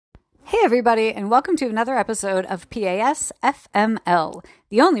Hey, everybody, and welcome to another episode of PAS FML,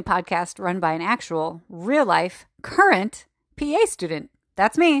 the only podcast run by an actual, real-life, current PA student.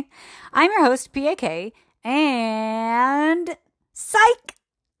 That's me. I'm your host, PAK, and psych!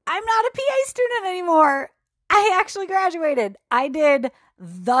 I'm not a PA student anymore. I actually graduated. I did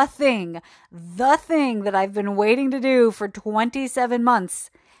the thing that I've been waiting to do for 27 months.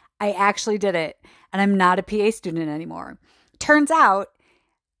 I actually did it, and I'm not a PA student anymore. Turns out,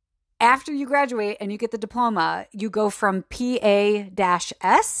 after you graduate and you get the diploma, you go from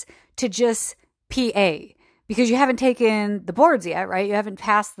PA-S to just PA because you haven't taken the boards yet, right? You haven't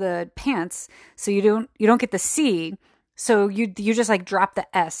passed the PANCE, so you don't get the C. So you just like drop the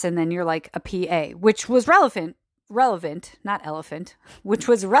S and then you're like a PA, which was relevant, not elephant, which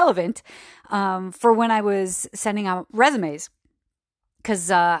was relevant for when I was sending out resumes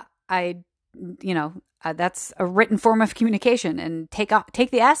because that's a written form of communication, and take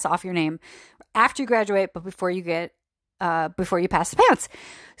the S off your name after you graduate, but before you pass the PANCE.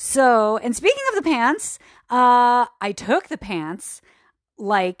 So, and speaking of the PANCE, I took the PANCE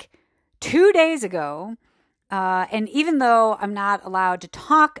like 2 days ago. And even though I'm not allowed to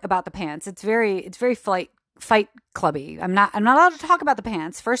talk about the PANCE, it's very fight clubby. I'm not allowed to talk about the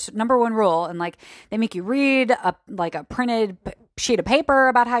PANCE. First, number one rule, and like they make you read a printed sheet of paper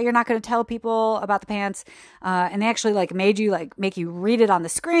about how you're not going to tell people about the PANCE, and they actually make you read it on the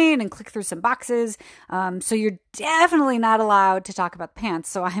screen and click through some boxes. So you're definitely not allowed to talk about the PANCE.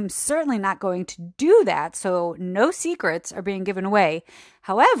 So I'm certainly not going to do that. So no secrets are being given away.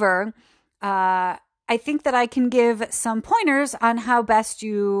 However, I think that I can give some pointers on how best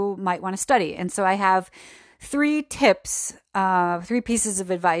you might want to study. And so I have 3 tips, 3 pieces of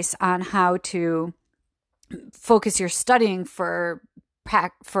advice on how to focus your studying for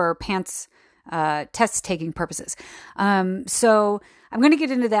PANCE test taking purposes. So I'm going to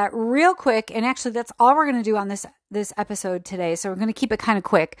get into that real quick. And actually, that's all we're going to do on this episode today. So we're going to keep it kind of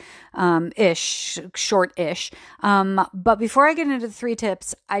quick, short-ish. But before I get into the 3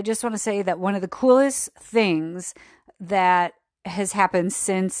 tips, I just want to say that one of the coolest things that has happened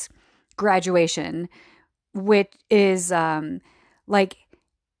since graduation, which is like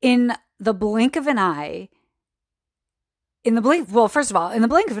in the blink of an eye, first of all, in the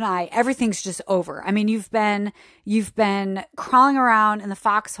blink of an eye, everything's just over. I mean, you've been crawling around in the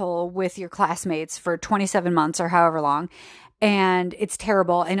foxhole with your classmates for 27 months or however long, and it's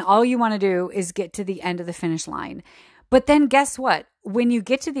terrible. And all you want to do is get to the end of the finish line. But then guess what? When you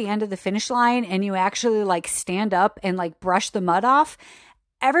get to the end of the finish line and you actually like stand up and like brush the mud off,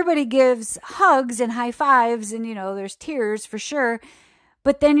 everybody gives hugs and high fives and, there's tears for sure.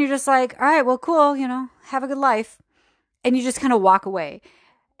 But then you're just like, all right, well, cool, have a good life. And you just kind of walk away.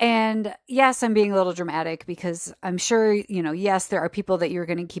 And yes, I'm being a little dramatic because I'm sure, yes, there are people that you're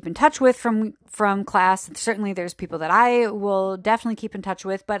going to keep in touch with from class. And certainly there's people that I will definitely keep in touch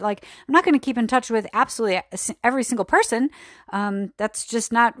with, but like, I'm not going to keep in touch with absolutely every single person. That's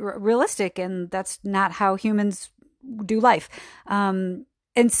just not realistic. And that's not how humans do life. And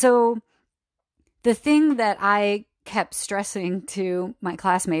so the thing that I kept stressing to my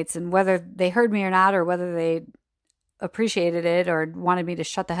classmates, and whether they heard me or not, or whether they appreciated it or wanted me to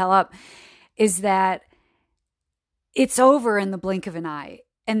shut the hell up, is that it's over in the blink of an eye.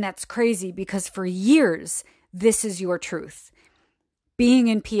 And that's crazy because for years, this is your truth. Being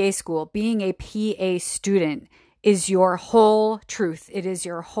in PA school, being a PA student is your whole truth. It is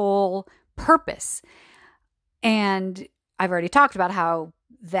your whole purpose. And I've already talked about how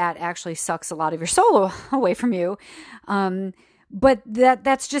that actually sucks a lot of your soul away from you. But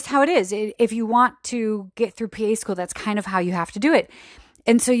that's just how it is. If you want to get through PA school, that's kind of how you have to do it.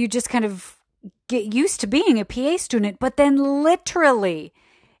 And so you just kind of get used to being a PA student, but then literally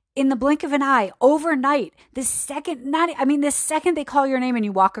in the blink of an eye, overnight, the second they call your name and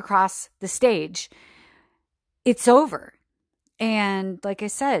you walk across the stage, it's over. And like I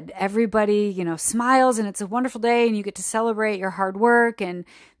said, everybody, smiles and it's a wonderful day and you get to celebrate your hard work, and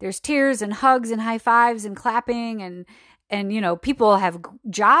there's tears and hugs and high fives and clapping, and people have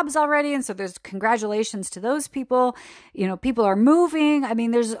jobs already. And so there's congratulations to those people. People are moving. I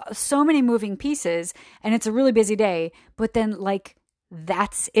mean, there's so many moving pieces and it's a really busy day, but then like,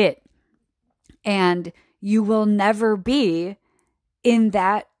 that's it. And you will never be in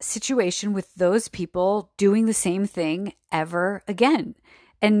that situation with those people doing the same thing ever again.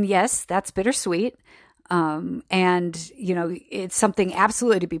 And yes, that's bittersweet. It's something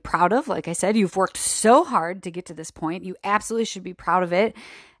absolutely to be proud of. Like I said, you've worked so hard to get to this point. You absolutely should be proud of it.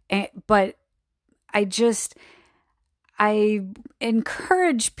 But I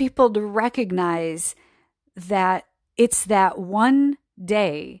encourage people to recognize that it's that one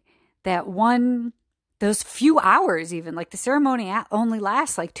day those few hours, even like the ceremony only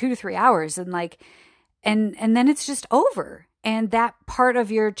lasts like 2 to 3 hours, and and then it's just over. And that part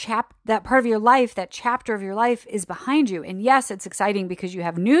of your life, that chapter of your life is behind you. And yes, it's exciting because you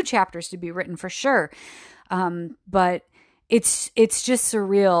have new chapters to be written for sure. But it's just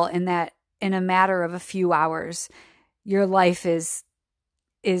surreal in that in a matter of a few hours, your life is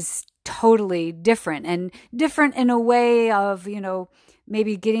totally different, and different in a way of,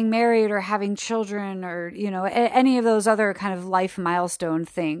 maybe getting married or having children, or, any of those other kind of life milestone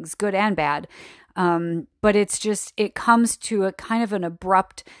things, good and bad. But it comes to a kind of an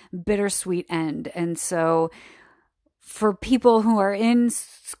abrupt, bittersweet end. And so for people who are in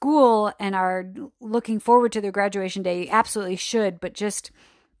school and are looking forward to their graduation day, you absolutely should. But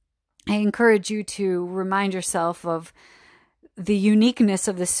I encourage you to remind yourself of the uniqueness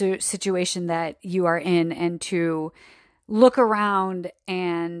of the situation that you are in, and to look around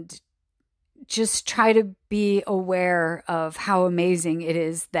and just try to be aware of how amazing it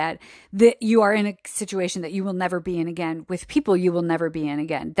is that you are in a situation that you will never be in again, with people you will never be in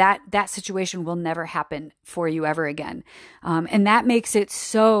again. That situation will never happen for you ever again. And that makes it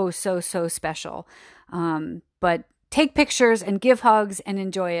so, so, so special. But take pictures and give hugs and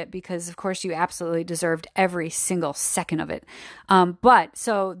enjoy it, because of course you absolutely deserved every single second of it. But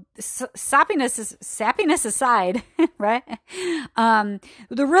so sappiness aside, right? The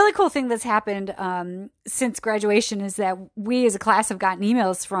really cool thing that's happened since graduation is that we as a class have gotten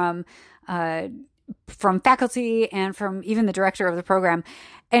emails from faculty and from even the director of the program.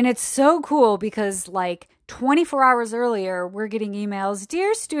 And it's so cool because 24 hours earlier, we're getting emails,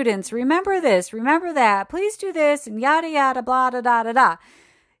 "Dear students, remember this, remember that, please do this," and yada, yada, blah, da, da, da, da.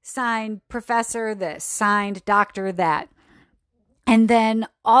 Signed Professor this, signed Doctor that. And then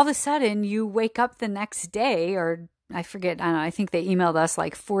all of a sudden you wake up the next day, or I forget, I don't know, I think they emailed us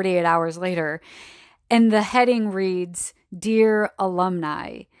 48 hours later, and the heading reads, "Dear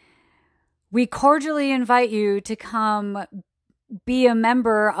Alumni, we cordially invite you to come be a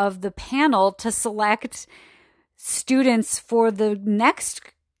member of the panel to select students for the next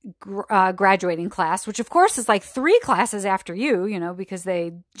graduating class," which of course is 3 classes after you, because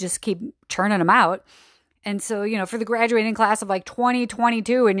they just keep churning them out. And so, for the graduating class of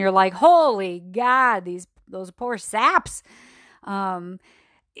 2022, and you're like, holy God, those poor saps, and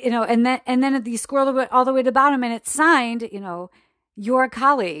then you scroll all the way to the bottom, and it's signed, your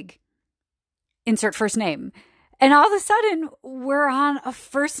colleague, insert first name. And all of a sudden, we're on a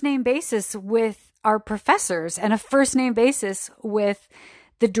first name basis with our professors, and a first name basis with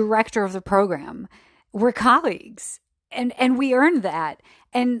the director of the program. We're colleagues, and we earned that.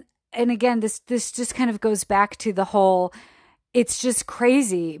 And again, this just kind of goes back to the whole, it's just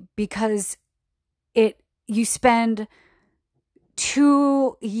crazy because you spend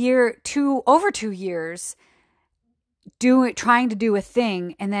over 2 years trying to do a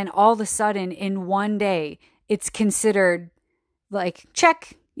thing, and then all of a sudden in one day, it's considered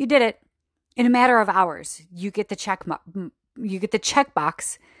check, you did it. In a matter of hours, you get the check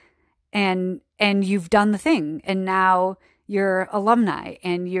box, and you've done the thing. And now you're alumni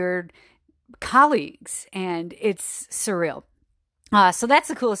and you're colleagues, and it's surreal. So that's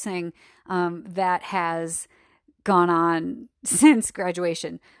the coolest thing that has gone on since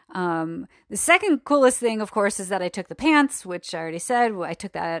graduation. The second coolest thing, of course, is that I took the PANCE, which I already said. I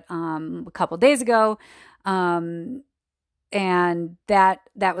took that a couple days ago. And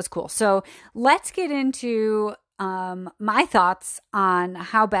that was cool. So let's get into my thoughts on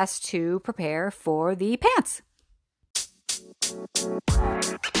how best to prepare for the PANCE.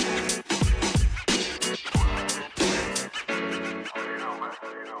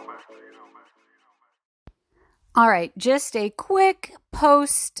 All right, just a quick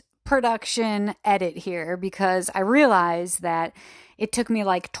post-production edit here, because I realized that it took me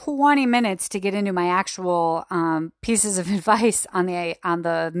 20 minutes to get into my actual pieces of advice on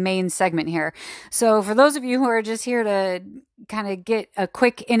the main segment here. So for those of you who are just here to kind of get a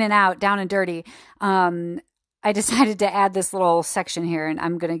quick in and out, down and dirty, I decided to add this little section here, and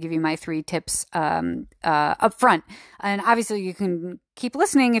I'm going to give you my 3 tips up front. And obviously you can keep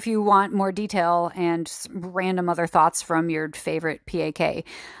listening if you want more detail and random other thoughts from your favorite PAK,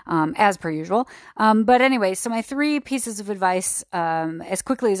 as per usual. But anyway, so my 3 pieces of advice, as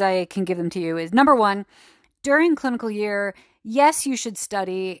quickly as I can give them to you, is number 1, during clinical year, yes, you should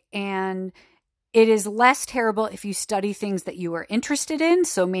study, and it is less terrible if you study things that you are interested in.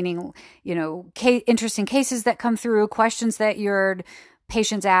 So meaning, interesting cases that come through, questions that your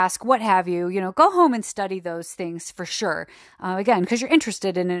patients ask, what have you, go home and study those things for sure. Again, because you're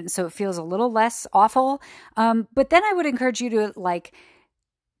interested in it. So it feels a little less awful. But then I would encourage you to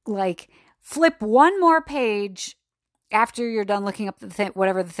like flip one more page after you're done looking up the thing,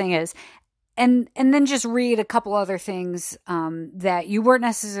 whatever the thing is, and then just read a couple other things that you weren't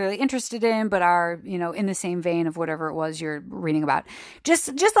necessarily interested in, but are, in the same vein of whatever it was you're reading about.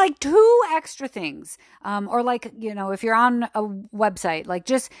 Just like two extra things, or like, if you're on a website, like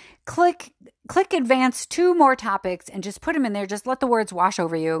just click advance two more topics and just put them in there. Just let the words wash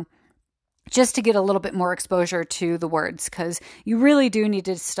over you, just to get a little bit more exposure to the words, because you really do need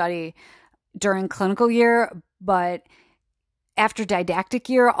to study during clinical year, but after didactic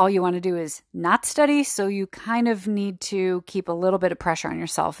year, all you want to do is not study. So you kind of need to keep a little bit of pressure on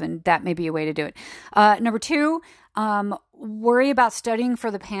yourself, and that may be a way to do it. Number two, worry about studying for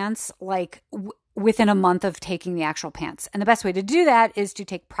the PANCE like within a month of taking the actual PANCE. And the best way to do that is to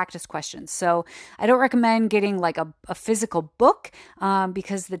take practice questions. So I don't recommend getting like a physical book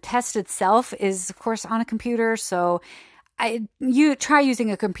because the test itself is, of course, on a computer. So you try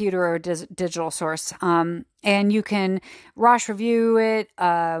using a computer or a digital source, and you can Roche Review it,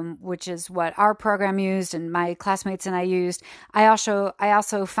 which is what our program used and my classmates and I used. I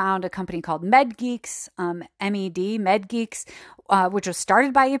also found a company called MedGeeks, MedGeeks, which was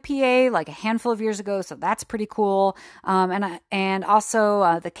started by a PA like a handful of years ago. So that's pretty cool. And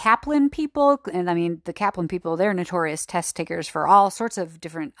also the Kaplan people, and I mean the Kaplan people, they're notorious test takers for all sorts of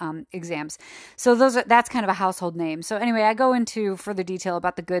different exams. So that's kind of a household name. So anyway, I go into further detail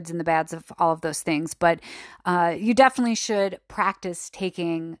about the goods and the bads of all of those things, but you definitely should practice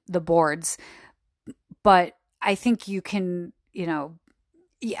taking the boards. But I think you can,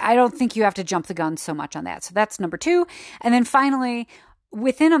 I don't think you have to jump the gun so much on that. So that's number two. And then finally,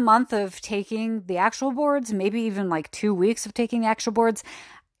 within a month of taking the actual boards, maybe even like 2 weeks of taking the actual boards,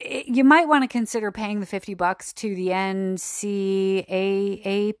 you might want to consider paying the $50 to the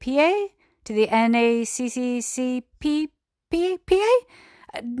NCAAPA, to the NACCCPPA,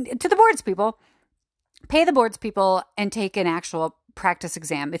 to the boards people. Pay the boards people and take an actual practice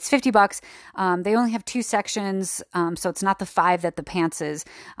exam. It's $50. They only have 2 sections, so it's not the 5 that the PANCE is.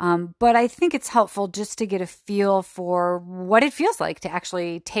 But I think it's helpful just to get a feel for what it feels like to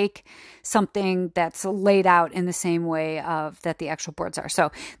actually take something that's laid out in the same way that the actual boards are.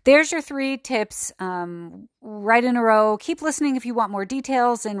 So there's your 3 tips, right in a row. Keep listening if you want more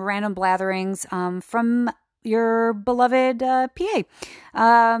details and random blatherings from your beloved PA.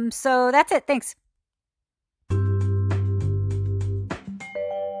 So that's it. Thanks.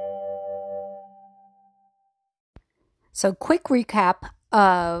 So quick recap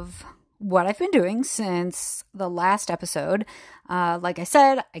of what I've been doing since the last episode. Like I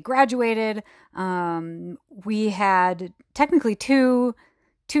said, I graduated. We had technically two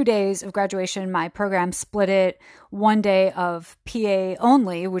days of graduation. My program split it, 1 day of PA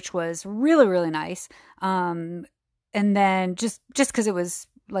only, which was really, really nice. And then just because it was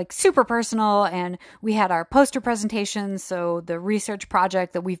like super personal, and we had our poster presentation. So the research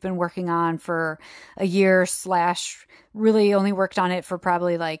project that we've been working on for a year / really only worked on it for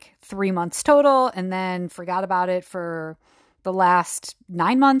probably like 3 months total, and then forgot about it for the last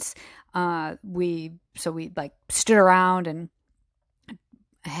 9 months. We like stood around and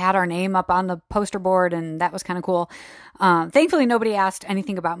had our name up on the poster board, and that was kind of cool. Thankfully, nobody asked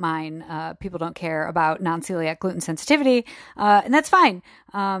anything about mine. People don't care about non-celiac gluten sensitivity, and that's fine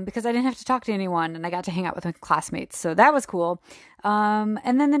because I didn't have to talk to anyone, and I got to hang out with my classmates, so that was cool.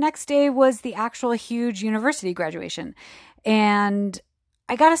 And then the next day was the actual huge university graduation, and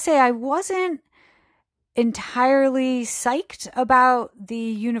I gotta say, I wasn't entirely psyched about the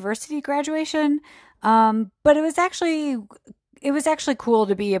university graduation, but it was actually cool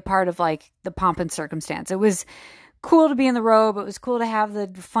to be a part of like the pomp and circumstance. It was cool to be in the robe. It was cool to have the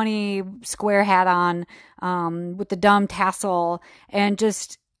funny square hat on, with the dumb tassel, and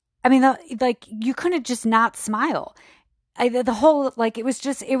just, I mean, like you couldn't just not smile.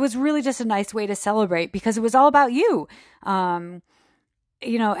 It was really just a nice way to celebrate because it was all about you.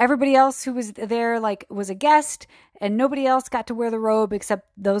 Everybody else who was there like was a guest, and nobody else got to wear the robe except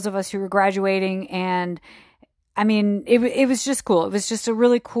those of us who were graduating. And I mean, it was just cool. It was just a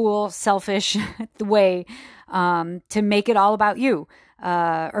really cool, selfish way to make it all about you,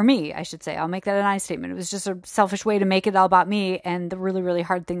 or me, I should say. I'll make that an I statement. It was just a selfish way to make it all about me and the really, really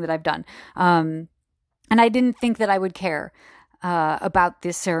hard thing that I've done. And I didn't think that I would care about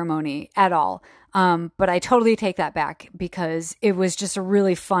this ceremony at all. But I totally take that back because it was just a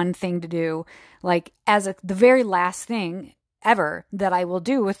really fun thing to do, like the very last thing ever that I will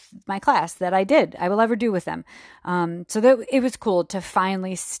do with my class that I will ever do with them. So that it was cool to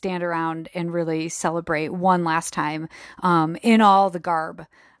finally stand around and really celebrate one last time, in all the garb.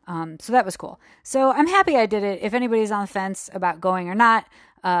 So that was cool. So I'm happy I did it. If anybody's on the fence about going or not,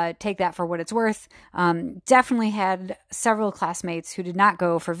 take that for what it's worth. Definitely had several classmates who did not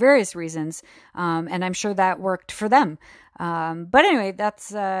go for various reasons, and I'm sure that worked for them. But anyway,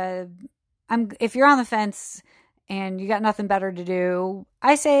 that's if you're on the fence and you got nothing better to do,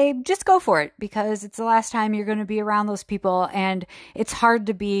 I say just go for it, because it's the last time you're going to be around those people, and it's hard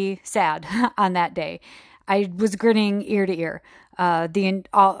to be sad on that day. I was grinning ear to ear all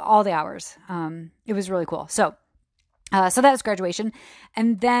the hours. It was really cool. So that was graduation.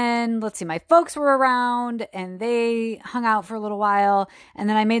 And then, let's see, my folks were around and they hung out for a little while. And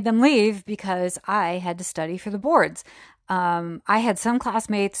then I made them leave because I had to study for the boards. I had some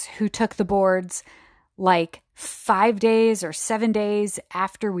classmates who took the boards like 5 days or 7 days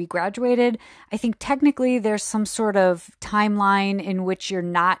after we graduated. I think technically there's some sort of timeline in which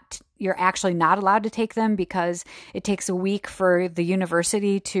you're actually not allowed to take them, because it takes a week for the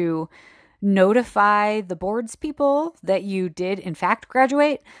university to notify the boards people that you did in fact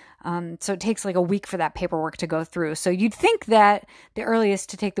graduate. So it takes like a week for that paperwork to go through. So you'd think that the earliest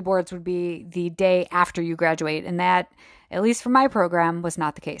to take the boards would be the day after you graduate. And that, at least for my program, was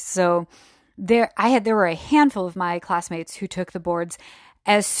not the case. So there were a handful of my classmates who took the boards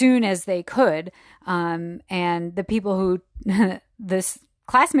as soon as they could. And the people who, this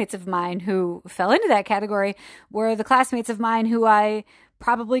classmates of mine who fell into that category were the classmates of mine who I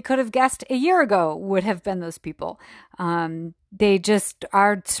probably could have guessed a year ago would have been those people. They just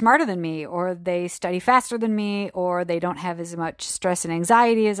are smarter than me, or they study faster than me, or they don't have as much stress and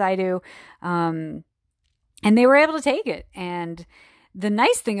anxiety as I do. And they were able to take it. And the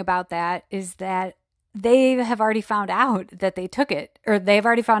nice thing about that is that they have already found out that they took it, or they've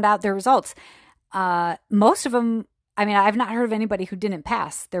already found out their results. Most of them, I mean, I've not heard of anybody who didn't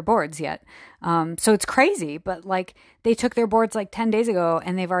pass their boards yet. So it's crazy, but like they took their boards like 10 days ago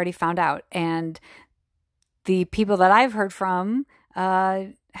and they've already found out. And the people that I've heard from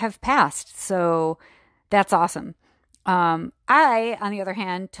have passed. So that's awesome. I, on the other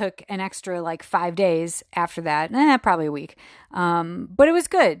hand, took an extra like 5 days after that, probably a week. But it was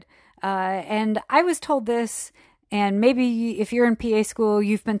good. And I was told this, and maybe if you're in PA school,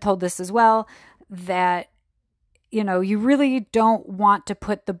 you've been told this as well, that you really don't want to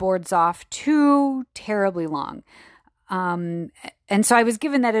put the boards off too terribly long. And so I was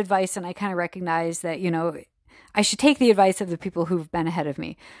given that advice, and I kind of recognized that, I should take the advice of the people who've been ahead of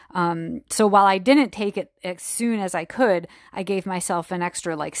me. So while I didn't take it as soon as I could, I gave myself an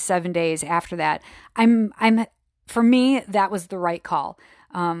extra like 7 days after that. For me, that was the right call.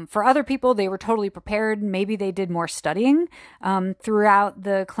 For other people, they were totally prepared. Maybe they did more studying throughout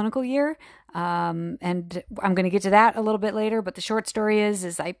the clinical year. And I'm going to get to that a little bit later. But the short story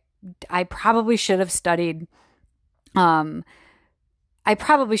is I probably should have studied. I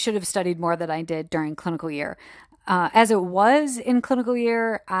probably should have studied more than I did during clinical year. As it was in clinical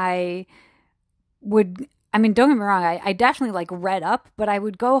year, don't get me wrong, I definitely like read up, but I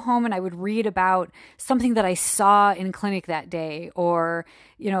would go home and I would read about something that I saw in clinic that day, or,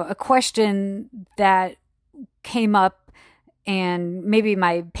 a question that came up and maybe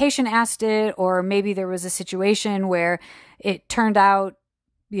my patient asked it, or maybe there was a situation where it turned out,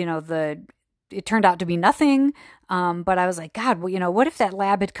 it turned out to be nothing. But I was like, God, well, what if that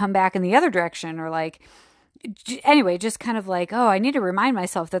lab had come back in the other direction? Or like, anyway, just kind of like, oh, I need to remind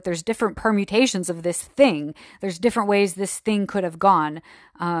myself that there's different permutations of this thing. There's different ways this thing could have gone.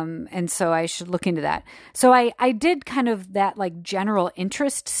 And so I should look into that. So I did kind of that like general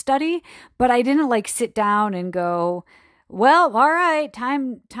interest study, but I didn't like sit down and go, well, all right,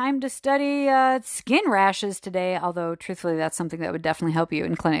 time to study skin rashes today. Although, truthfully, that's something that would definitely help you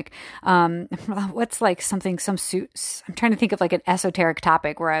in clinic. What's like some suits? I'm trying to think of like an esoteric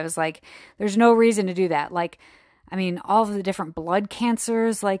topic where I was like, there's no reason to do that. Like, I mean, all of the different blood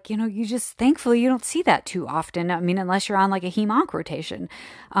cancers, like, you just, thankfully, you don't see that too often. I mean, unless you're on like a hem-onc rotation.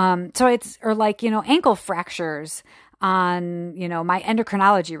 So it's, or like, ankle fractures on, my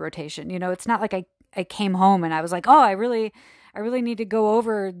endocrinology rotation. It's not like I came home and I was like, oh, I really need to go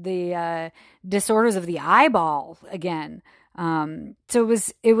over the disorders of the eyeball again. So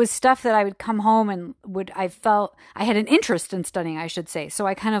it was stuff that I would come home and I felt I had an interest in studying, I should say. So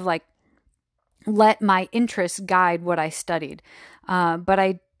I kind of like let my interests guide what I studied. But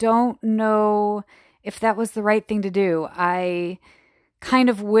I don't know if that was the right thing to do. I kind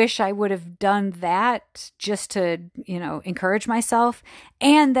of wish I would have done that just to, encourage myself,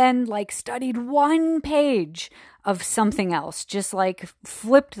 and then like studied one page of something else, just like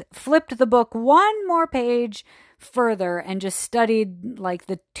flipped the book one more page further and just studied like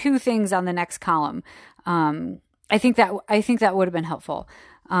the two things on the next column. I think that would have been helpful.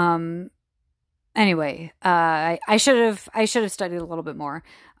 Anyway, I should have studied a little bit more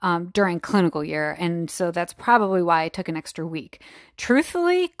during clinical year, and so that's probably why I took an extra week.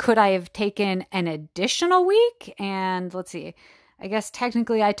 Truthfully, could I have taken an additional week? And let's see, I guess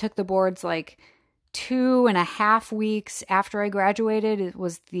technically I took the boards like 2.5 weeks after I graduated. It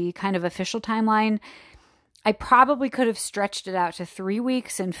was the kind of official timeline. I probably could have stretched it out to 3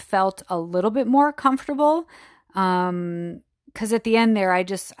 weeks and felt a little bit more comfortable. Because at the end there,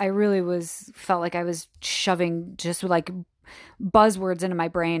 I really felt like I was shoving just like buzzwords into my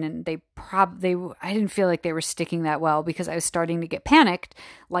brain, and I didn't feel like they were sticking that well because I was starting to get panicked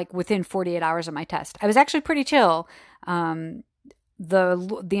like within 48 hours of my test. I was actually pretty chill.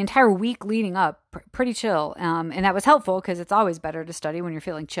 The entire week leading up, pretty chill. And that was helpful because it's always better to study when you're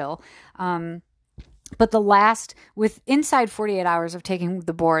feeling chill. But with inside 48 hours of taking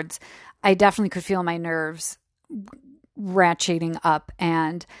the boards, I definitely could feel my nerves ratcheting up,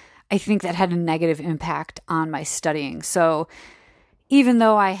 and I think that had a negative impact on my studying. So even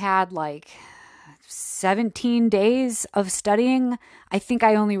though I had like 17 days of studying, I think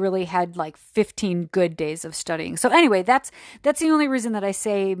I only really had like 15 good days of studying. So anyway, that's the only reason that I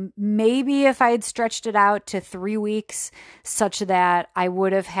say maybe if I had stretched it out to 3 weeks such that I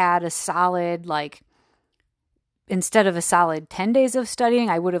would have had a solid, like, instead of a solid 10 days of studying,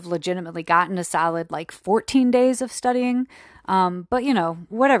 I would have legitimately gotten a solid like 14 days of studying. But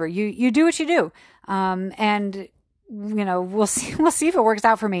whatever, you do what you do. And we'll see if it works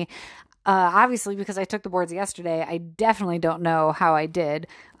out for me. Obviously, because I took the boards yesterday, I definitely don't know how I did.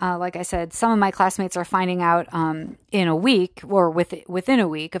 Like I said, some of my classmates are finding out in a week or within a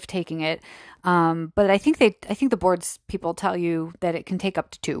week of taking it. But I think the boards people tell you that it can take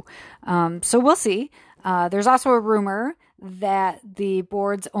up to 2. So we'll see. There's also a rumor that the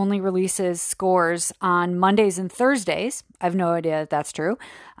boards only releases scores on Mondays and Thursdays. I have no idea if that's true.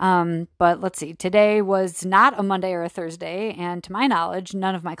 But let's see. Today was not a Monday or a Thursday, and to my knowledge,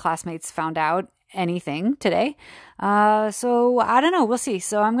 none of my classmates found out anything today. So I don't know. We'll see.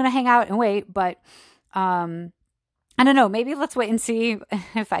 So I'm going to hang out and wait, but I don't know. Maybe let's wait and see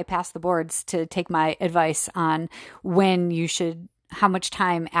if I pass the boards to take my advice on how much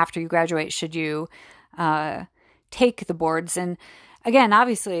time after you graduate should you take the boards. And again,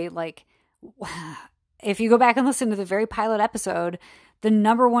 obviously, like, if you go back and listen to the very pilot episode, the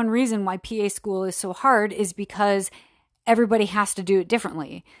number one reason why PA school is so hard is because everybody has to do it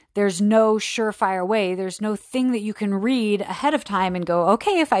differently. There's no surefire way. There's no thing that you can read ahead of time and go,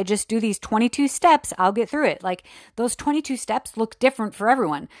 okay, if I just do these 22 steps, I'll get through it. Like, those 22 steps look different for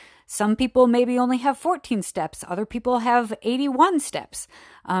everyone. Some people maybe only have 14 steps. Other people have 81 steps.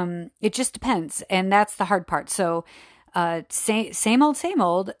 It just depends. And that's the hard part. So same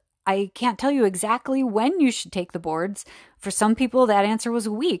old. I can't tell you exactly when you should take the boards. For some people, that answer was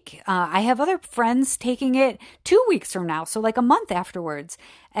a week. I have other friends taking it 2 weeks from now, so like a month afterwards.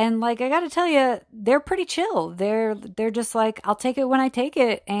 And like, I got to tell you, they're pretty chill. They're just like, I'll take it when I take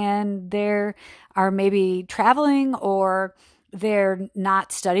it. And they are maybe traveling, or they're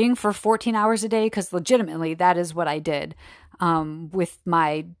not studying for 14 hours a day, because legitimately that is what I did with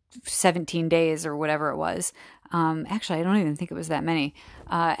my 17 days or whatever it was. Actually, I don't even think it was that many.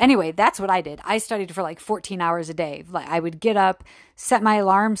 Anyway, that's what I did. I studied for like 14 hours a day. Like, I would get up, set my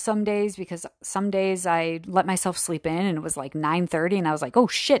alarm some days, because some days I let myself sleep in and it was like 9:30 and I was like, oh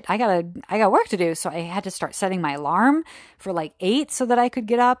shit, I got work to do. So I had to start setting my alarm for like 8 so that I could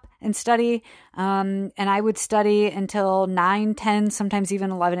get up and study. And I would study until 9, 10, sometimes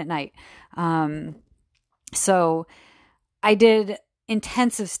even 11 at night. So I did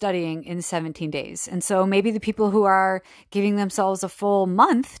intensive studying in 17 days. And so maybe the people who are giving themselves a full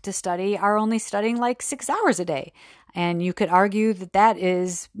month to study are only studying like 6 hours a day. And you could argue that that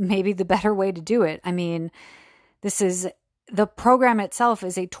is maybe the better way to do it. I mean, the program itself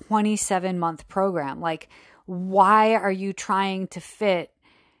is a 27-month program. Like, why are you trying to fit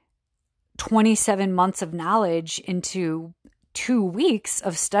 27 months of knowledge into 2 weeks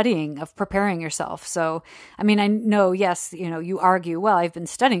of studying, of preparing yourself? So, I mean, I know, yes, you argue, well, I've been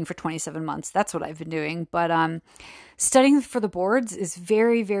studying for 27 months. That's what I've been doing. But studying for the boards is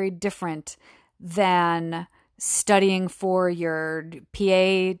very, very different than studying for your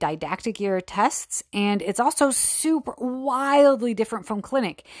PA didactic year tests. And it's also super wildly different from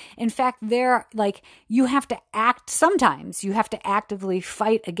clinic. In fact, you have to sometimes you have to actively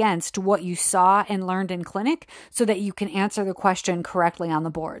fight against what you saw and learned in clinic so that you can answer the question correctly on the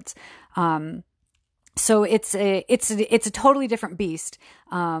boards. So it's a totally different beast.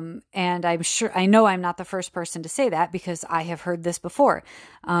 And I know I'm not the first person to say that, because I have heard this before.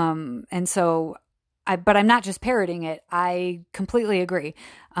 And so but I'm not just parroting it. I completely agree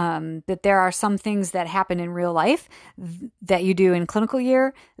that there are some things that happen in real life that you do in clinical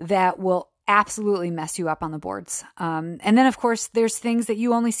year that will absolutely mess you up on the boards. And then, of course, there's things that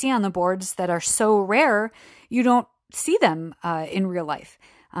you only see on the boards that are so rare, you don't see them in real life.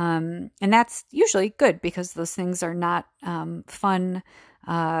 And that's usually good because those things are not fun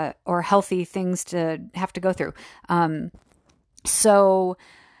or healthy things to have to go through. So,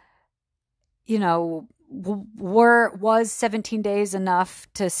 was 17 days enough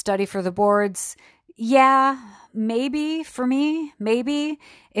to study for the boards? Yeah, maybe for me, maybe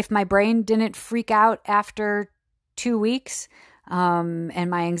if my brain didn't freak out after 2 weeks, and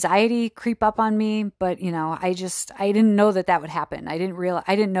my anxiety creep up on me. But, I didn't know that would happen. I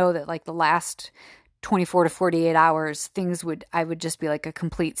didn't know that like the last 24 to 48 hours, I would just be like a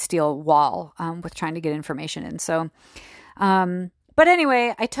complete steel wall, with trying to get information in. So, but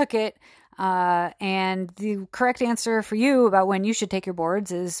anyway, I took it. And the correct answer for you about when you should take your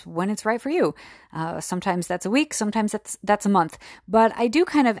boards is when it's right for you. Sometimes that's a week, sometimes that's a month. But I do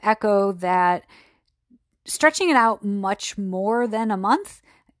kind of echo that stretching it out much more than a month,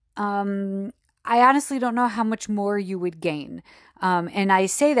 I honestly don't know how much more you would gain. And I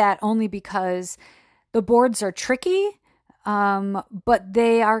say that only because the boards are tricky, but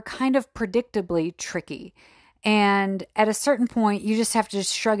they are kind of predictably tricky. And at a certain point, you just have to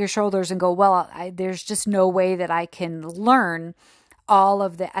just shrug your shoulders and go, well, there's just no way that I can learn all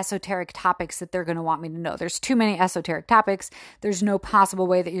of the esoteric topics that they're going to want me to know. There's too many esoteric topics. There's no possible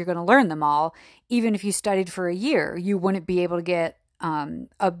way that you're going to learn them all. Even if you studied for a year, you wouldn't be able to get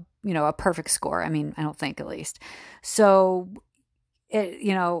a perfect score. I mean, I don't think, at least. So,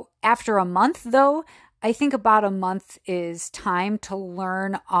 after a month, though, I think about a month is time to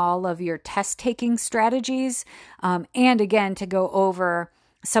learn all of your test taking strategies, and again, to go over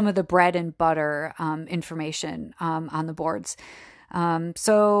some of the bread and butter information on the boards.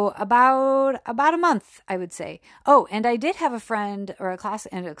 So about a month, I would say. Oh, and I did have a friend or a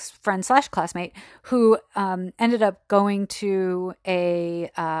friend/classmate who ended up going to a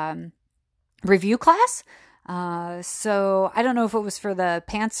review class. So I don't know if it was for the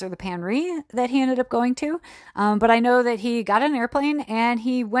PANCE or the PANRE that he ended up going to. But I know that he got on an airplane and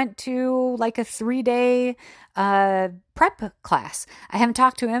he went to like a 3-day, prep class. I haven't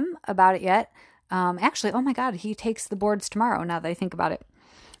talked to him about it yet. Actually, oh my God, he takes the boards tomorrow now that I think about it.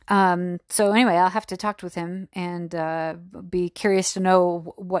 So anyway, I'll have to talk with him and, be curious to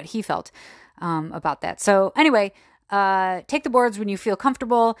know what he felt, about that. So anyway, take the boards when you feel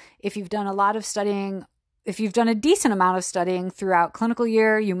comfortable. If you've done a lot of studying, if you've done a decent amount of studying throughout clinical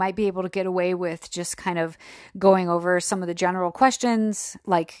year, you might be able to get away with just kind of going over some of the general questions.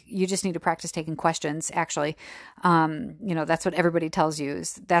 Like you just need to practice taking questions, actually. That's what everybody tells you.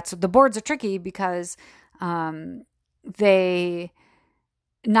 The boards are tricky because they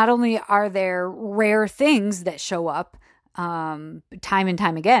not only are there rare things that show up time and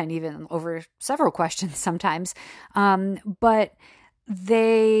time again, even over several questions sometimes, but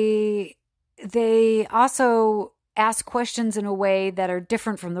they also ask questions in a way that are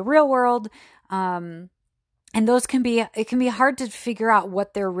different from the real world. And it can be hard to figure out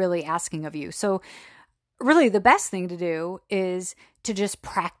what they're really asking of you. So really the best thing to do is to just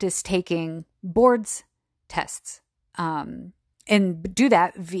practice taking boards tests, and do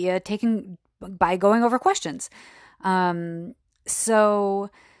that by going over questions. So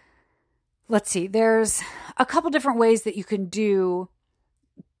let's see, there's a couple different ways that you can do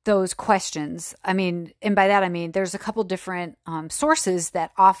those questions. And by that, I mean, there's a couple different sources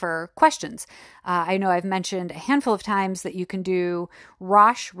that offer questions. I know I've mentioned a handful of times that you can do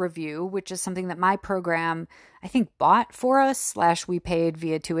Rosh Review, which is something that my program, I think, bought for us / we paid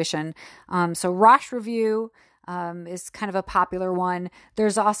via tuition. So Rosh Review is kind of a popular one.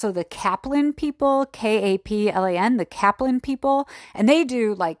 There's also the Kaplan people, Kaplan, the Kaplan people, and they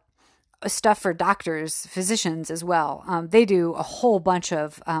do like stuff for doctors, physicians as well. They do a whole bunch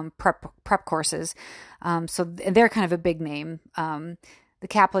of prep courses. So they're kind of a big name, the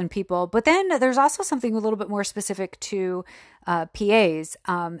Kaplan people. But then there's also something a little bit more specific to PAs,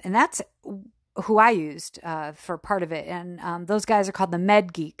 and that's who I used for part of it. And those guys are called the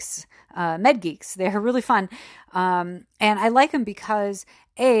Med Geeks. They're really fun. And I like them because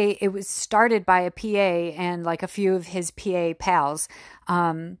it was started by a PA and like a few of his PA pals.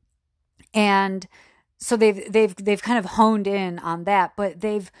 And so they've kind of honed in on that, but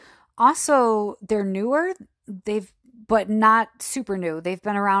they're newer. But not super new. They've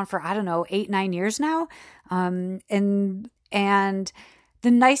been around for, I don't know, 8-9 years now. And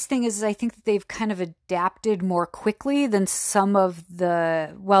the nice thing is I think that they've kind of adapted more quickly than some of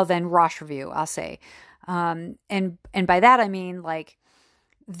than Rosh Review, I'll say. And by that, I mean, like,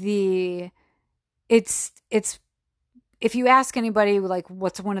 it's if you ask anybody, like,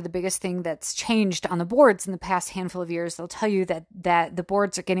 what's one of the biggest thing that's changed on the boards in the past handful of years, they'll tell you that the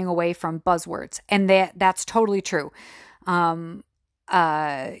boards are getting away from buzzwords, and that's totally true.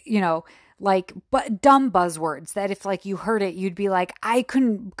 Like, but dumb buzzwords that if, like, you heard it, you'd be like,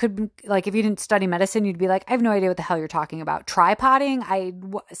 could like, if you didn't study medicine, you'd be like, I have no idea what the hell you're talking about. Tripoding?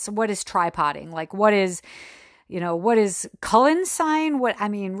 So what is tripoding? Like, what is Cullen's sign?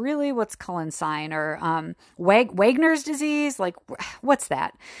 Really, what's Cullen's sign? Or Wegener's disease? Like, what's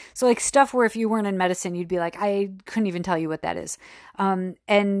that? So, like, stuff where if you weren't in medicine, you'd be like, I couldn't even tell you what that is.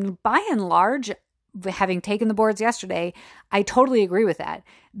 And by and large, having taken the boards yesterday, I totally agree with that.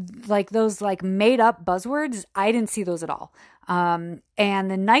 Like, those, like, made up buzzwords, I didn't see those at all. And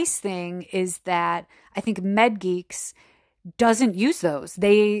the nice thing is that I think MedGeeks doesn't use those.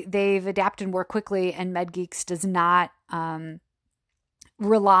 They've adapted more quickly, and MedGeeks does not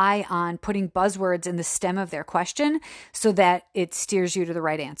rely on putting buzzwords in the stem of their question so that it steers you to the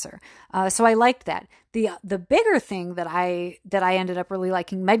right answer. So I liked that. The bigger thing that I ended up really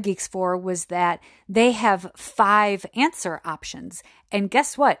liking MedGeeks for was that they have 5 answer options. And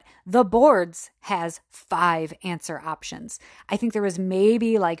guess what? The boards has 5 answer options. I think there was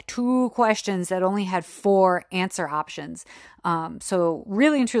maybe like 2 questions that only had 4 answer options. So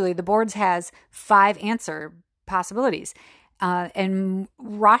really and truly, the boards has 5 answer possibilities. And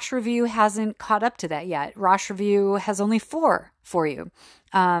Rosh Review hasn't caught up to that yet. Rosh Review has only 4 for you.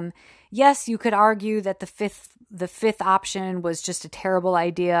 Yes, you could argue that the fifth option was just a terrible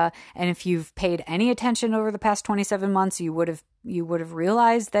idea, and if you've paid any attention over the past 27 months, you would have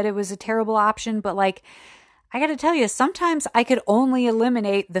realized that it was a terrible option. But, like, I got to tell you, sometimes I could only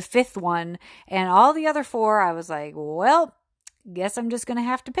eliminate the 5th one, and all the other 4, I was like, well, guess I'm just going to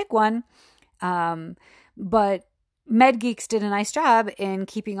have to pick one. But MedGeeks did a nice job in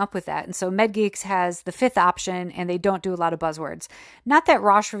keeping up with that. And so MedGeeks has the 5th option, and they don't do a lot of buzzwords. Not that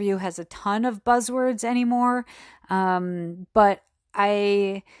Rosh Review has a ton of buzzwords anymore, but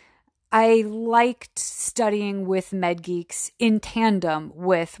I liked studying with MedGeeks in tandem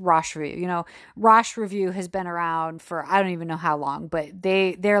with Rosh Review. You know, Rosh Review has been around for I don't even know how long, but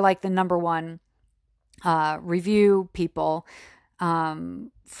they're like the number one review people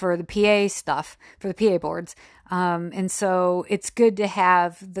for the PA stuff, for the PA boards. And so it's good to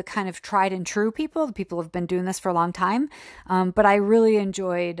have the kind of tried and true people. The people who have been doing this for a long time. But I really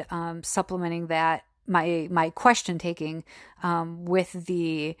enjoyed supplementing that, my question taking with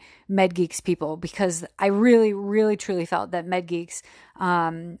the MedGeeks people, because I really, really, truly felt that MedGeeks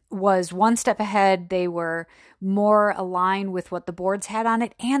was one step ahead. They were more aligned with what the boards had on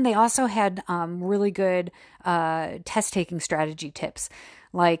it, and they also had really good test taking strategy tips.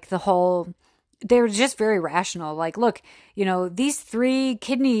 Like they were just very rational. Like, look, these 3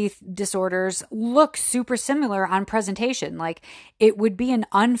 kidney disorders look super similar on presentation. Like, it would be an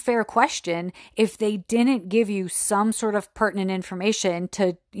unfair question if they didn't give you some sort of pertinent information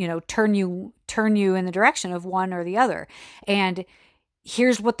to, turn you in the direction of one or the other. And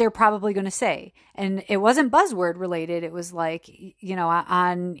here's what they're probably going to say. And it wasn't buzzword related. It was like,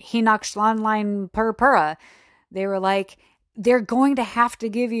 on Hinoch Schlanlein Purpura, they were like, they're going to have to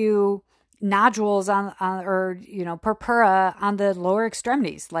give you nodules on purpura on the lower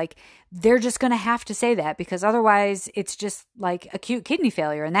extremities. Like, they're just going to have to say that, because otherwise it's just like acute kidney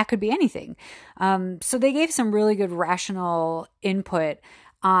failure, and that could be anything. So they gave some really good rational input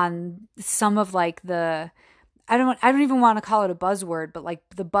on some of, like, the, I don't even want to call it a buzzword, but like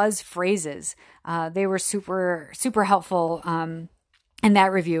the buzz phrases. They were super, super helpful in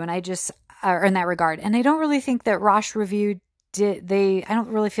that review, and or in that regard. And I don't really think that Rosh Review I don't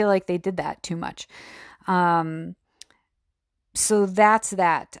really feel like they did that too much. So that's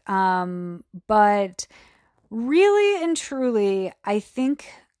that. But really and truly, I think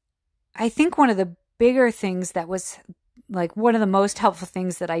one of the bigger things that was, like, one of the most helpful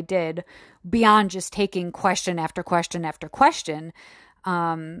things that I did, beyond just taking question after question after question,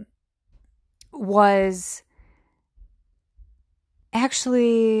 was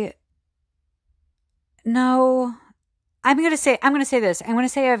actually, no, I'm going to say this. I'm going to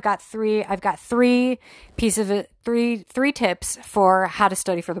say I've got three tips for how to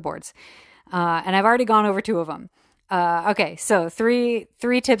study for the boards. And I've already gone over 2 of them. Okay. So three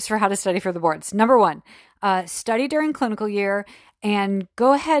tips for how to study for the boards. Number 1, study during clinical year, and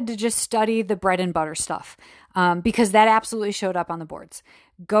go ahead to just study the bread and butter stuff. Because that absolutely showed up on the boards.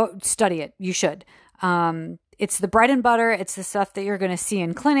 Go study it. You should. It's the bread and butter. It's the stuff that you're going to see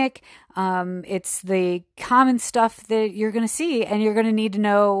in clinic. It's the common stuff that you're going to see, and you're going to need to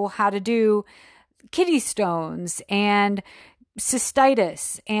know how to do kidney stones and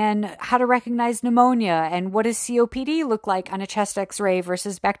cystitis and how to recognize pneumonia and what does COPD look like on a chest x-ray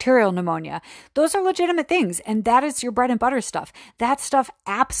versus bacterial pneumonia. Those are legitimate things, and that is your bread and butter stuff. That stuff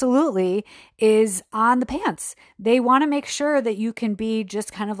absolutely is on the pants. They want to make sure that you can be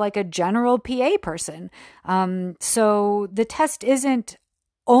just kind of like a general PA person. So the test isn't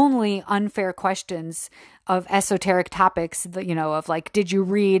only unfair questions of esoteric topics, of like, did you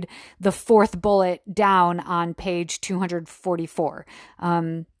read the fourth bullet down on page 244?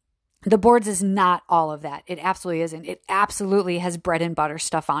 The boards is not all of that. It absolutely isn't. It absolutely has bread and butter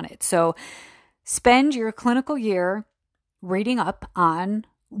stuff on it. So spend your clinical year reading up on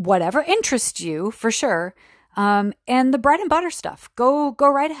whatever interests you, for sure. And the bread and butter stuff, go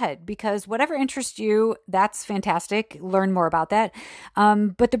right ahead, because whatever interests you, that's fantastic. Learn more about that.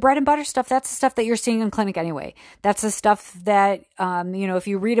 But the bread and butter stuff, that's the stuff that you're seeing in clinic anyway. That's the stuff that, if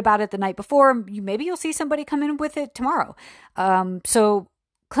you read about it the night before, maybe you'll see somebody come in with it tomorrow. So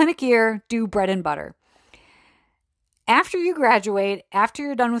clinic year, do bread and butter. After you graduate, after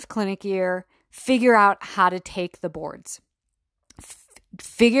you're done with clinic year, figure out how to take the boards.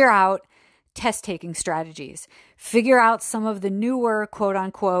 Figure out test taking strategies. Figure out some of the newer quote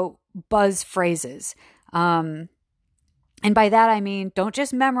unquote buzz phrases. And by that, I mean, don't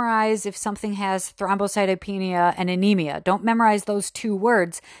just memorize if something has thrombocytopenia and anemia. Don't memorize those two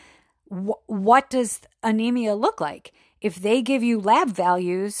words. What does anemia look like? If they give you lab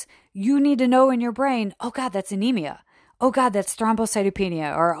values, you need to know in your brain, oh God, that's anemia. Oh God, that's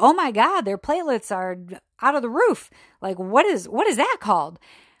thrombocytopenia. Or, oh my God, their platelets are out of the roof. Like, what is that called?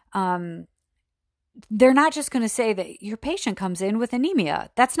 They're not just going to say that your patient comes in with anemia.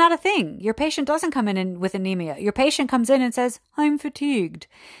 That's not a thing. Your patient doesn't come in with anemia. Your patient comes in and says, I'm fatigued.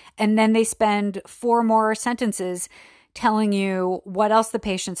 And then they spend 4 more sentences telling you what else the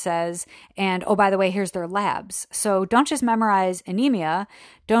patient says. And, oh, by the way, here's their labs. So don't just memorize anemia.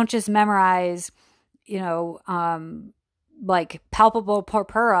 Don't just memorize, like palpable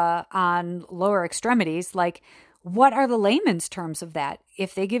purpura on lower extremities. Like, what are the layman's terms of that?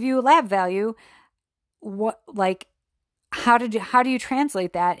 If they give you a lab value, how do you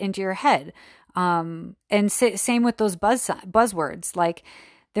translate that into your head? And same with those buzzwords. Like,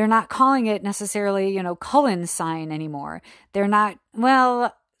 they're not calling it necessarily, Cullen sign anymore. They're not,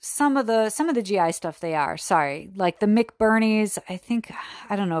 well, some of the GI stuff they are, sorry. Like the McBurney's,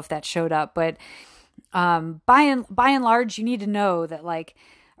 I don't know if that showed up, but, by and large, you need to know that like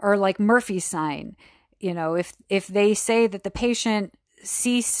Murphy's sign, if they say that the patient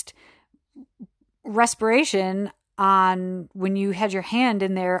ceased respiration on when you had your hand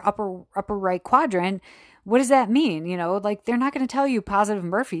in their upper right quadrant, what does that mean? Like, they're not going to tell you positive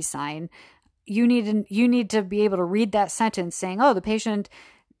Murphy's sign. You need to be able to read that sentence saying, oh, the patient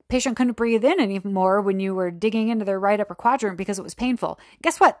couldn't breathe in anymore when you were digging into their right upper quadrant because it was painful.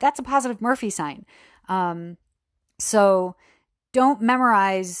 Guess what? That's a positive Murphy sign. So don't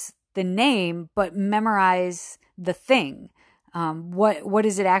memorize the name, but memorize the thing. What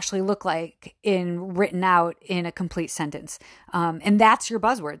does it actually look like written out in a complete sentence? And that's your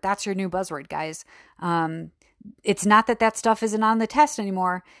buzzword. That's your new buzzword, guys. It's not that stuff isn't on the test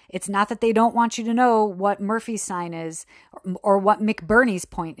anymore. It's not that they don't want you to know what Murphy's sign is or what McBurney's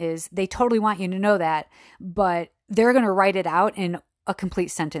point is. They totally want you to know that, but they're going to write it out in a complete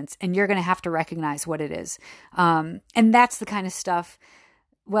sentence, and you're going to have to recognize what it is. And that's the kind of stuff.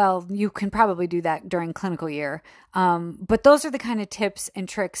 Well, you can probably do that during clinical year. But those are the kind of tips and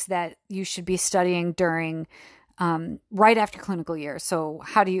tricks that you should be studying during, right after clinical year. So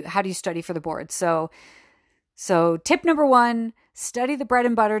how do you study for the board? So tip number 1, study the bread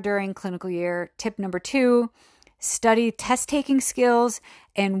and butter during clinical year. Tip number 2, study test taking skills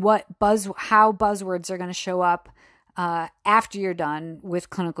and how buzzwords are going to show up, after you're done with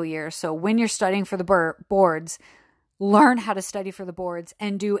clinical year. So when you're studying for the boards, learn how to study for the boards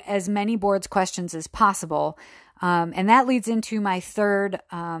and do as many boards questions as possible. And that leads into my third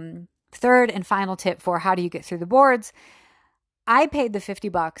and final tip for how do you get through the boards. I paid the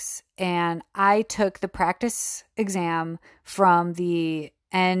 $50 and I took the practice exam from the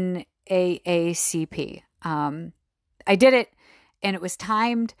NAACP. I did it and it was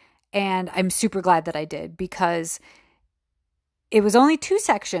timed, and I'm super glad that I did, because it was only 2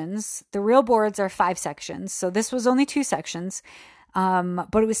 sections. The real boards are 5 sections. So this was only 2 sections.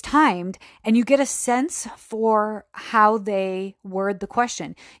 but it was timed, and you get a sense for how they word the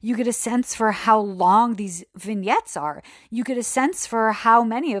question. You get a sense for how long these vignettes are. You get a sense for how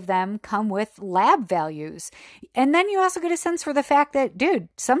many of them come with lab values. And then you also get a sense for the fact that, dude,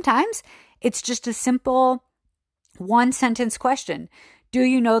 sometimes it's just a simple one sentence question. Do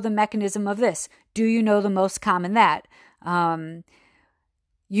you know the mechanism of this? Do you know the most common that?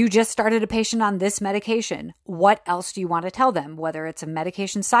 You just started a patient on this medication. What else do you want to tell them? Whether it's a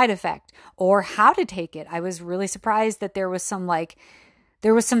medication side effect or how to take it. I was really surprised that there was some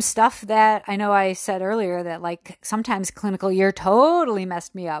stuff that I know I said earlier that like sometimes clinical year totally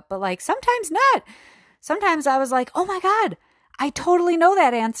messed me up, but like sometimes not. Sometimes I was like, oh my God, I totally know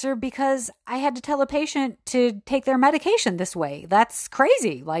that answer because I had to tell a patient to take their medication this way. That's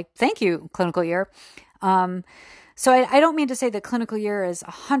crazy. Like, thank you, clinical year. So I don't mean to say that clinical year is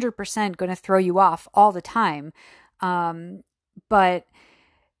 100% going to throw you off all the time. But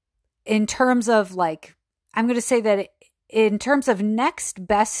in terms of like, I'm going to say that in terms of next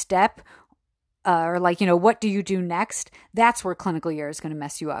best step, or like, what do you do next? That's where clinical year is going to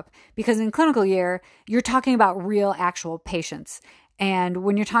mess you up. Because in clinical year, you're talking about real, actual patients. And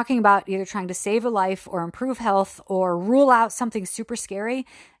when you're talking about either trying to save a life or improve health or rule out something super scary,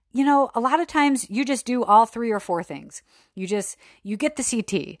 a lot of times you just do all 3 or 4 things. You get the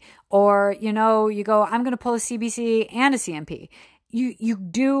CT, or, you go, I'm going to pull a CBC and a CMP. You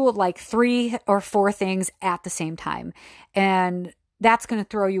do like 3 or 4 things at the same time. And that's going to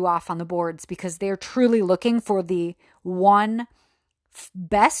throw you off on the boards because they're truly looking for the one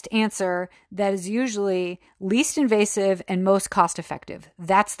best answer that is usually least invasive and most cost effective.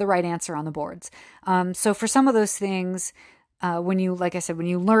 That's the right answer on the boards. So for some of those things, when you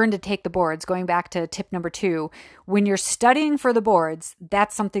learn to take the boards, going back to tip number 2, when you're studying for the boards,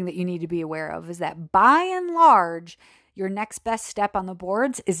 that's something that you need to be aware of, is that by and large, your next best step on the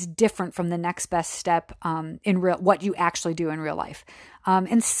boards is different from the next best step what you actually do in real life.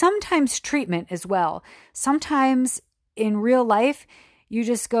 And sometimes treatment as well. Sometimes in real life, you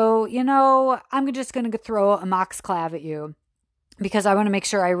just go, I'm just going to throw amoxiclav at you because I want to make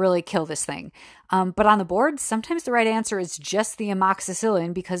sure I really kill this thing. But on the boards, sometimes the right answer is just the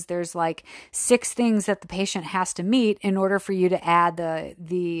amoxicillin because there's like 6 things that the patient has to meet in order for you to add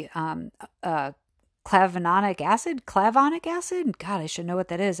the clavonic acid. God, I should know what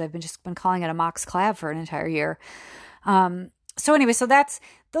that is. I've just been calling it amoxiclav for an entire year. So anyway,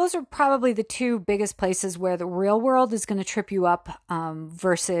 those are probably the 2 biggest places where the real world is going to trip you up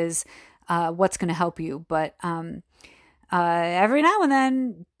versus what's going to help you. But every now and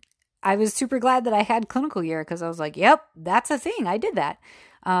then I was super glad that I had clinical year because I was like, yep, that's a thing. I did that.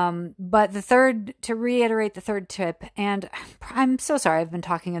 But to reiterate the third tip, and I'm so sorry I've been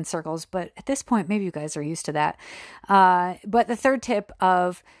talking in circles, but at this point, maybe you guys are used to that. But the third tip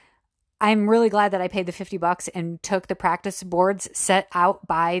I'm really glad that I paid the $50 and took the practice boards set out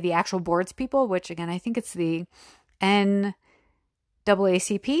by the actual boards people, which again, I think it's the NCAAP,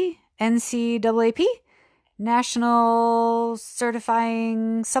 National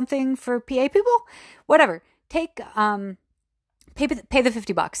Certifying something for PA people, whatever. Pay the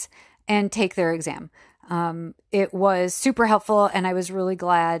 $50 and take their exam. It was super helpful, and I was really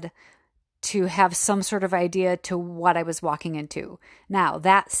glad to have some sort of idea to what I was walking into. Now,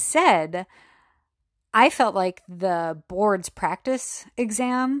 that said, I felt like the board's practice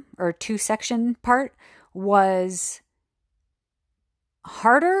exam or 2-section part was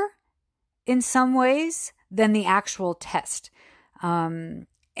harder in some ways than the actual test. And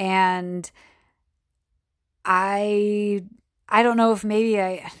I don't know if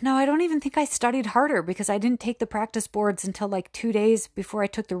I don't even think I studied harder because I didn't take the practice boards until like 2 days before I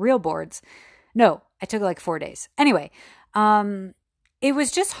took the real boards. No, I took like 4 days. Anyway, it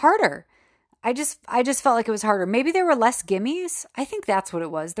was just harder. I just felt like it was harder. Maybe there were less gimmies. I think that's what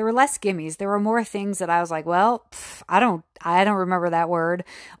it was. There were less gimmies. There were more things that I was like, well, I don't remember that word,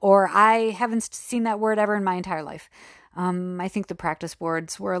 or I haven't seen that word ever in my entire life. I think the practice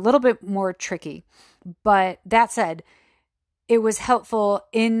boards were a little bit more tricky, but that said, it was helpful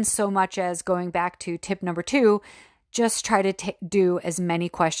in so much as, going back to tip number 2, just try to do as many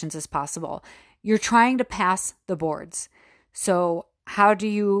questions as possible. You're trying to pass the boards. So how do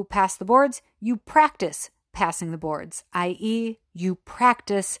you pass the boards? You practice passing the boards, i.e., you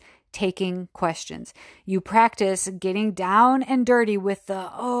practice taking questions. You practice getting down and dirty with the,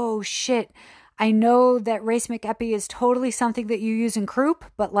 oh shit, I know that racemic epi is totally something that you use in croup,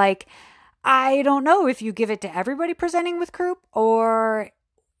 but like, I don't know if you give it to everybody presenting with croup or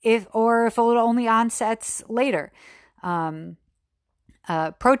if it only onsets later. Pro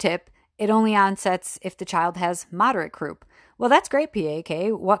tip, it only onsets if the child has moderate croup. Well, that's great,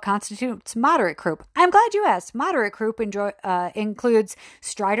 PAK. What constitutes moderate croup? I'm glad you asked. Moderate croup includes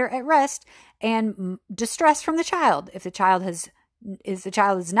stridor at rest and distress from the child. If the child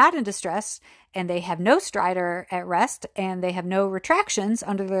is not in distress and they have no stridor at rest and they have no retractions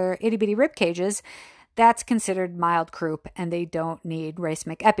under their itty bitty rib cages, that's considered mild croup and they don't need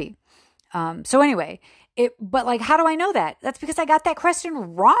racemic epi. So anyway, but like, how do I know that? That's because I got that question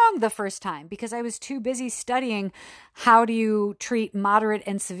wrong the first time because I was too busy studying how do you treat moderate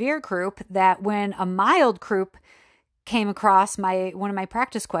and severe croup that when a mild croup came across one of my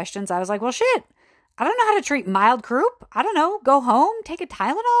practice questions, I was like, well, shit, I don't know how to treat mild croup. I don't know. Go home, take a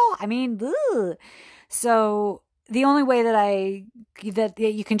Tylenol. I mean, ugh. So the only way that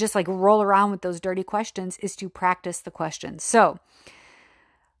you can just like roll around with those dirty questions is to practice the questions. So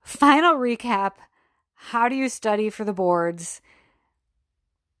final recap. How do you study for the boards?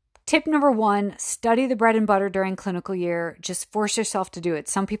 Tip number 1, study the bread and butter during clinical year. Just force yourself to do it.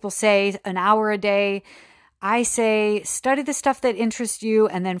 Some people say an hour a day. I say study the stuff that interests you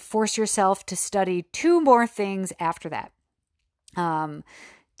and then force yourself to study 2 more things after that.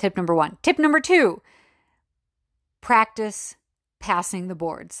 Tip number 1. Tip number 2, practice passing the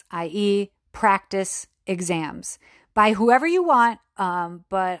boards, i.e. practice exams by whoever you want.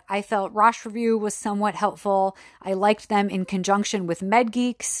 But I felt Rosh Review was somewhat helpful. I liked them in conjunction with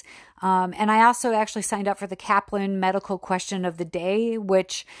MedGeeks. And I also actually signed up for the Kaplan Medical Question of the Day,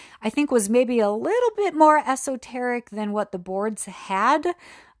 which I think was maybe a little bit more esoteric than what the boards had.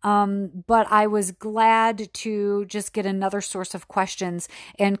 But I was glad to just get another source of questions.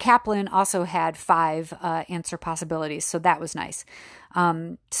 And Kaplan also had 5 answer possibilities, so that was nice.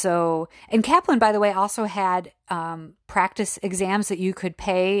 And Kaplan, by the way, also had practice exams that you could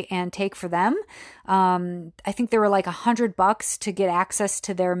pay and take for them. I think they were like $100 to get access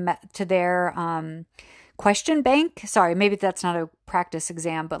to their question bank. Sorry, maybe that's not a practice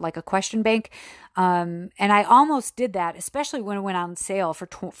exam, but like a question bank. And I almost did that, especially when it went on sale for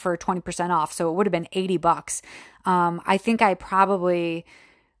 20% off. So it would have been $80. I think I probably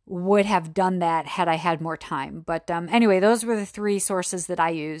would have done that had I had more time. But anyway, those were the 3 sources that I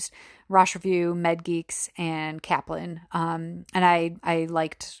used: Rosh Review, MedGeeks, and Kaplan. And I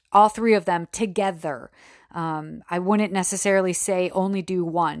liked all 3 of them together. I wouldn't necessarily say only do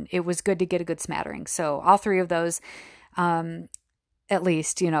one. It was good to get a good smattering. So all 3 of those, at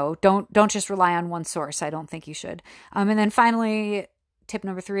least, don't just rely on one source. I don't think you should. And then finally, tip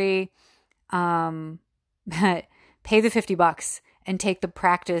number 3, pay the $50 and take the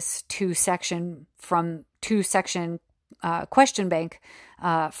practice 2-section question bank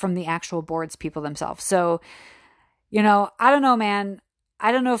from the actual boards people themselves. So, I don't know, man.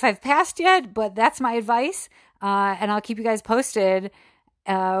 I don't know if I've passed yet, but that's my advice. And I'll keep you guys posted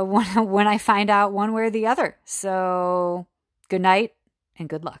when I find out one way or the other. So good night and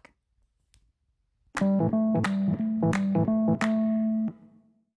good luck.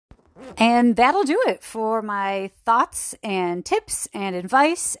 And that'll do it for my thoughts and tips and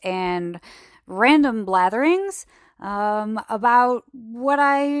advice and random blatherings about what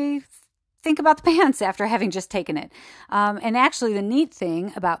I think about the pants after having just taken it. And actually, the neat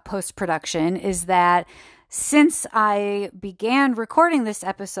thing about post-production is that since I began recording this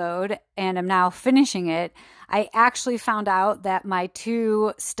episode and am now finishing it, I actually found out that my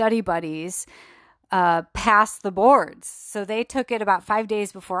 2 study buddies passed the boards. So they took it about 5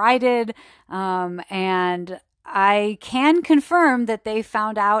 days before I did. And I can confirm that they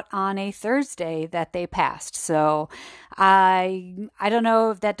found out on a Thursday that they passed. So I don't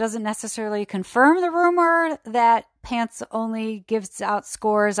know if that doesn't necessarily confirm the rumor that Pants only gives out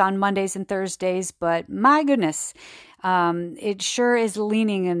scores on Mondays and Thursdays, but my goodness, it sure is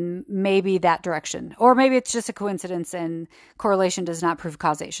leaning in maybe that direction. Or maybe it's just a coincidence and correlation does not prove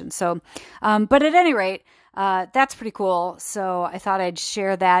causation. So, but at any rate, that's pretty cool. So I thought I'd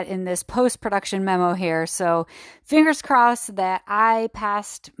share that in this post-production memo here. So fingers crossed that I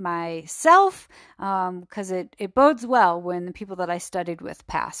passed myself, because it bodes well when the people that I studied with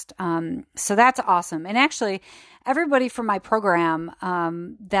passed. So that's awesome. And actually, everybody from my program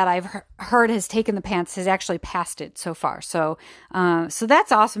that I've heard has taken the pants has actually passed it so far. So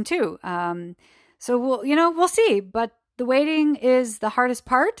that's awesome too. So we'll see. But the waiting is the hardest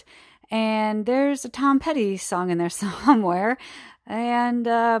part. And there's a Tom Petty song in there somewhere. And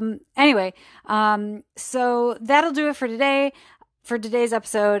anyway, so that'll do it for today. For today's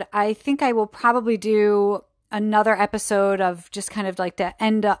episode, I think I will probably do another episode of just kind of like to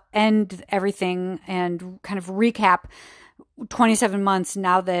end everything and kind of recap 27 months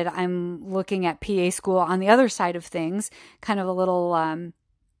now that I'm looking at PA school on the other side of things. Kind of a little,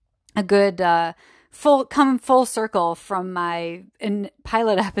 a good come full circle from my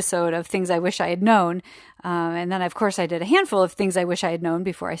pilot episode of things I wish I had known. And then, of course, I did a handful of things I wish I had known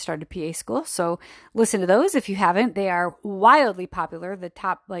before I started PA school. So listen to those if you haven't. They are wildly popular. The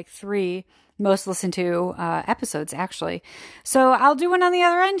top 3 most listened to episodes, actually. So I'll do one on the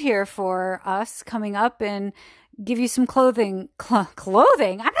other end here for us coming up and give you some clothing.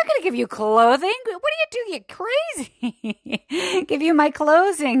 Clothing? I'm not going to give you clothing. What do you do? You crazy. Give you my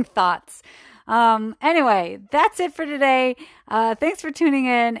closing thoughts. Anyway, that's it for today. Thanks for tuning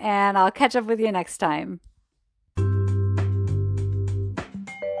in, and I'll catch up with you next time.